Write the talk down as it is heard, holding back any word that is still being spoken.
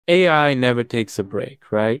AI never takes a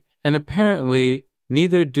break, right? And apparently,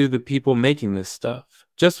 neither do the people making this stuff.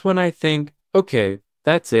 Just when I think, okay,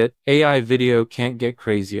 that's it, AI video can't get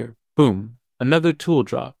crazier, boom, another tool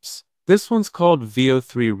drops. This one's called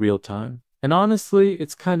VO3 Realtime. And honestly,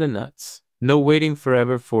 it's kinda nuts. No waiting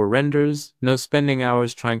forever for renders, no spending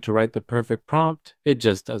hours trying to write the perfect prompt, it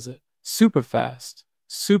just does it. Super fast,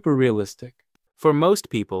 super realistic. For most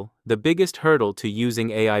people, the biggest hurdle to using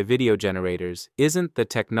AI video generators isn't the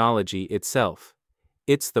technology itself.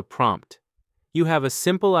 It's the prompt. You have a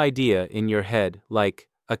simple idea in your head, like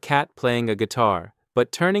a cat playing a guitar,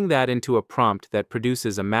 but turning that into a prompt that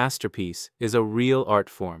produces a masterpiece is a real art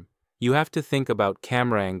form. You have to think about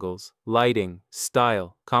camera angles, lighting,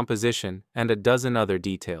 style, composition, and a dozen other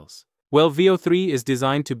details. Well, VO3 is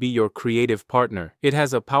designed to be your creative partner. It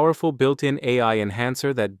has a powerful built-in AI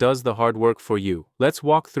enhancer that does the hard work for you. Let's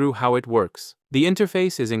walk through how it works. The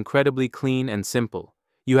interface is incredibly clean and simple.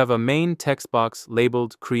 You have a main text box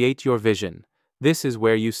labeled Create Your Vision. This is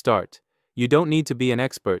where you start. You don't need to be an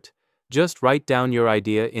expert. Just write down your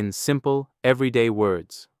idea in simple, everyday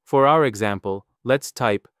words. For our example, let's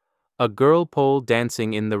type, a girl pole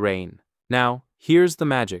dancing in the rain. Now, here's the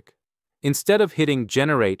magic. Instead of hitting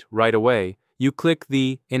Generate right away, you click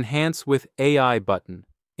the Enhance with AI button.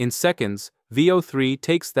 In seconds, VO3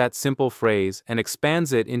 takes that simple phrase and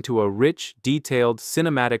expands it into a rich, detailed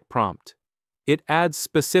cinematic prompt. It adds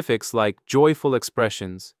specifics like joyful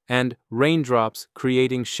expressions and raindrops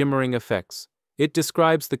creating shimmering effects. It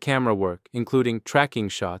describes the camera work, including tracking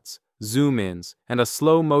shots, zoom-ins, and a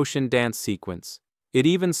slow-motion dance sequence. It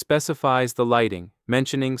even specifies the lighting,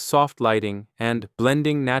 mentioning soft lighting and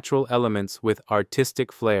blending natural elements with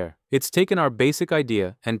artistic flair. It's taken our basic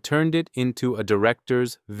idea and turned it into a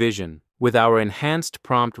director's vision. With our enhanced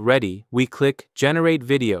prompt ready, we click Generate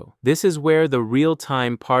Video. This is where the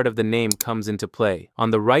real-time part of the name comes into play.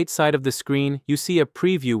 On the right side of the screen, you see a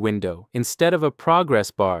preview window. Instead of a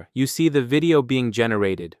progress bar, you see the video being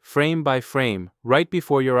generated, frame by frame, right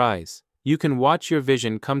before your eyes. You can watch your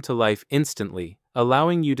vision come to life instantly,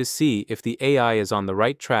 allowing you to see if the AI is on the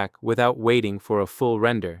right track without waiting for a full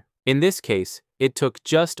render. In this case, it took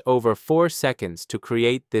just over 4 seconds to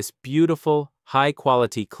create this beautiful,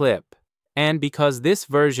 high-quality clip. And because this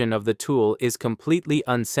version of the tool is completely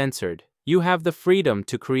uncensored, you have the freedom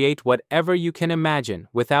to create whatever you can imagine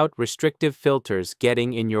without restrictive filters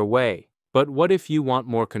getting in your way. But what if you want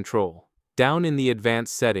more control? Down in the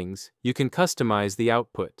advanced settings, you can customize the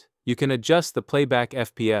output. You can adjust the playback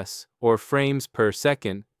FPS, or frames per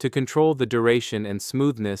second, to control the duration and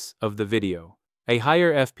smoothness of the video. A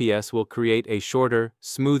higher FPS will create a shorter,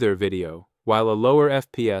 smoother video, while a lower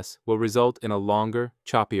FPS will result in a longer,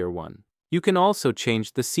 choppier one. You can also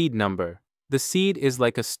change the seed number. The seed is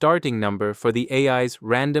like a starting number for the AI's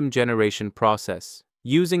random generation process.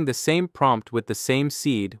 Using the same prompt with the same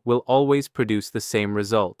seed will always produce the same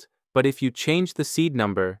result. But if you change the seed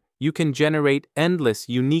number, you can generate endless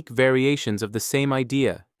unique variations of the same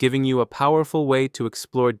idea, giving you a powerful way to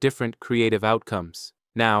explore different creative outcomes.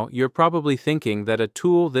 Now, you're probably thinking that a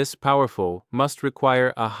tool this powerful must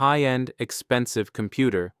require a high-end, expensive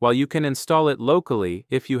computer, while you can install it locally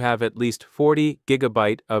if you have at least 40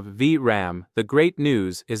 GB of VRAM. The great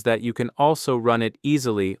news is that you can also run it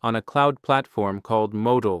easily on a cloud platform called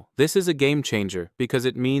Modal. This is a game changer because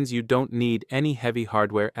it means you don't need any heavy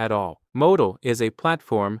hardware at all. Modal is a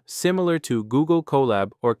platform similar to Google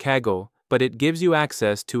Colab or Kaggle, but it gives you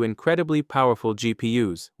access to incredibly powerful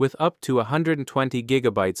GPUs with up to 120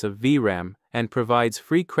 GB of VRAM and provides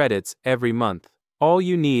free credits every month. All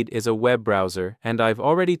you need is a web browser, and I've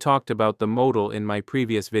already talked about the Modal in my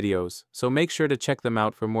previous videos, so make sure to check them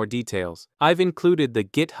out for more details. I've included the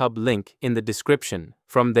GitHub link in the description.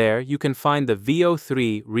 From there, you can find the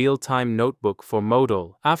VO3 Real-Time Notebook for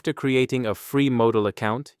Modal. After creating a free Modal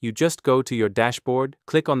account, you just go to your dashboard,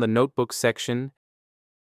 click on the Notebook section,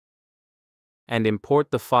 and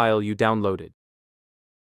import the file you downloaded.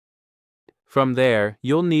 From there,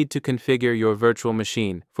 you'll need to configure your virtual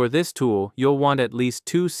machine. For this tool, you'll want at least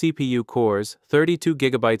 2 CPU cores, 32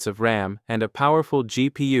 GB of RAM, and a powerful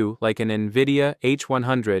GPU like an NVIDIA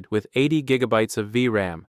H100 with 80 GB of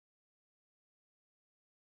VRAM.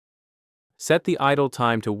 Set the idle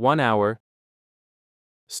time to 1 hour.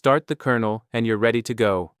 Start the kernel, and you're ready to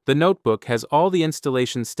go. The notebook has all the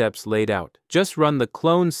installation steps laid out. Just run the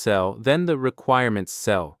clone cell, then the requirements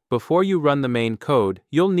cell. Before you run the main code,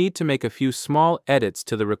 you'll need to make a few small edits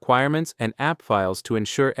to the requirements and app files to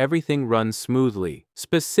ensure everything runs smoothly.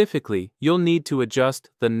 Specifically, you'll need to adjust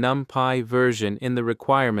the NumPy version in the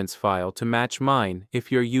requirements file to match mine if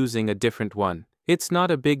you're using a different one. It's not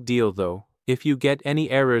a big deal though. If you get any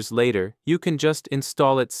errors later, you can just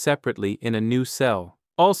install it separately in a new cell.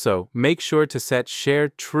 Also, make sure to set share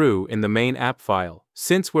true in the main app file.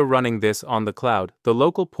 Since we're running this on the cloud, the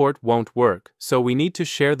local port won't work, so we need to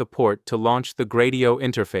share the port to launch the Gradio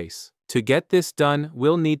interface. To get this done,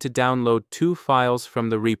 we'll need to download 2 files from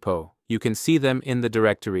the repo. You can see them in the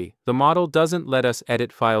directory. The model doesn't let us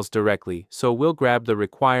edit files directly, so we'll grab the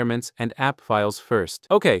requirements and app files first.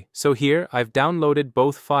 Okay, so here I've downloaded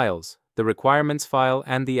both files, the requirements file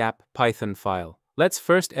and the app Python file. Let's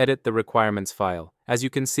first edit the requirements file. As you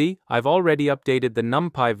can see, I've already updated the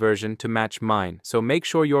NumPy version to match mine, so make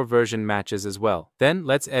sure your version matches as well. Then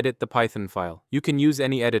let's edit the Python file. You can use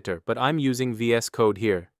any editor, but I'm using VS Code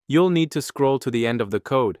here. You'll need to scroll to the end of the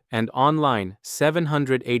code, and on line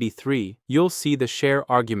 783, you'll see the share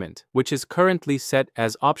argument, which is currently set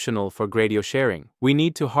as optional for Gradio sharing. We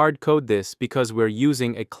need to hard code this because we're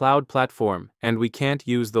using a cloud platform, and we can't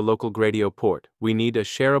use the local Gradio port. We need a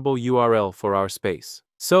shareable URL for our space.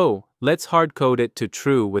 So, let's hard code it to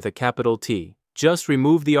true with a capital T. Just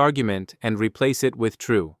remove the argument and replace it with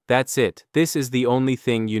true. That's it. This is the only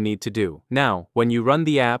thing you need to do. Now, when you run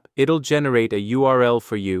the app, it'll generate a URL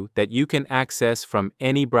for you that you can access from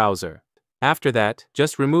any browser. After that,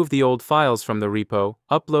 just remove the old files from the repo,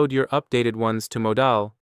 upload your updated ones to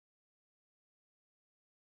Modal,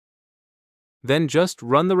 then just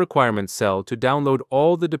run the requirements cell to download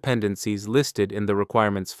all the dependencies listed in the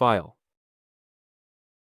requirements file.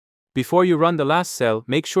 Before you run the last cell,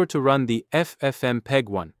 make sure to run the ffmpeg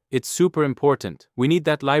one. It's super important. We need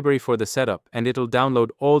that library for the setup, and it'll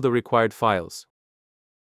download all the required files.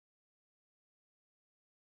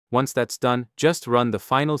 Once that's done, just run the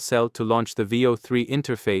final cell to launch the VO3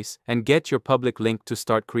 interface and get your public link to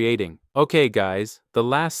start creating. Okay guys, the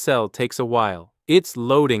last cell takes a while. It's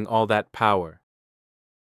loading all that power.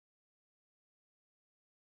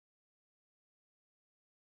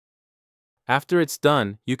 After it's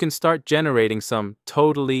done, you can start generating some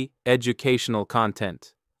totally educational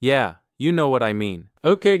content. Yeah, you know what I mean.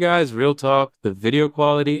 Okay guys, real talk, the video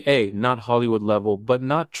quality, not Hollywood level, but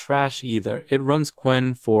not trash either. It runs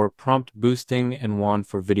Qwen for prompt boosting and WAN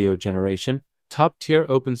for video generation. Top tier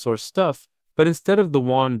open source stuff, but instead of the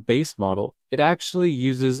WAN base model, it actually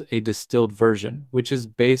uses a distilled version, which is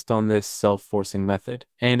based on this self-forcing method.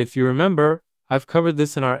 And if you remember, I've covered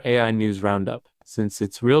this in our AI news roundup. Since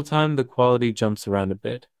it's real time, the quality jumps around a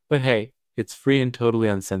bit. But hey, it's free and totally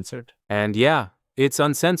uncensored. And yeah, it's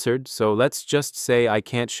uncensored, so let's just say I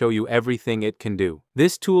can't show you everything it can do.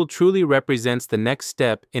 This tool truly represents the next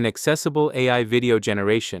step in accessible AI video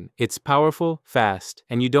generation. It's powerful, fast,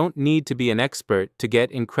 and you don't need to be an expert to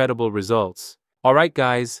get incredible results. Alright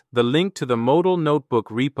guys, the link to the Modal Notebook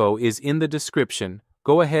repo is in the description.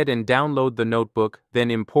 Go ahead and download the notebook,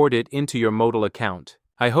 then import it into your Modal account.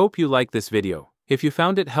 I hope you like this video. If you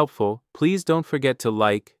found it helpful, please don't forget to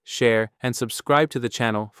like, share, and subscribe to the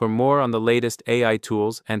channel for more on the latest AI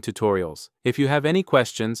tools and tutorials. If you have any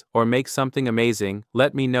questions or make something amazing,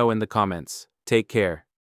 let me know in the comments. Take care.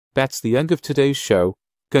 That's the end of today's show.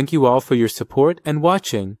 Thank you all for your support and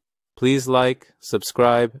watching. Please like,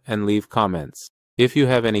 subscribe, and leave comments. If you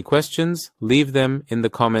have any questions, leave them in the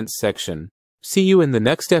comments section. See you in the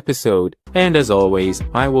next episode, and as always,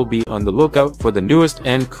 I will be on the lookout for the newest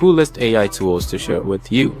and coolest AI tools to share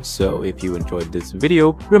with you. So if you enjoyed this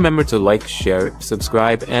video, remember to like, share,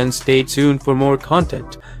 subscribe, and stay tuned for more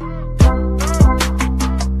content.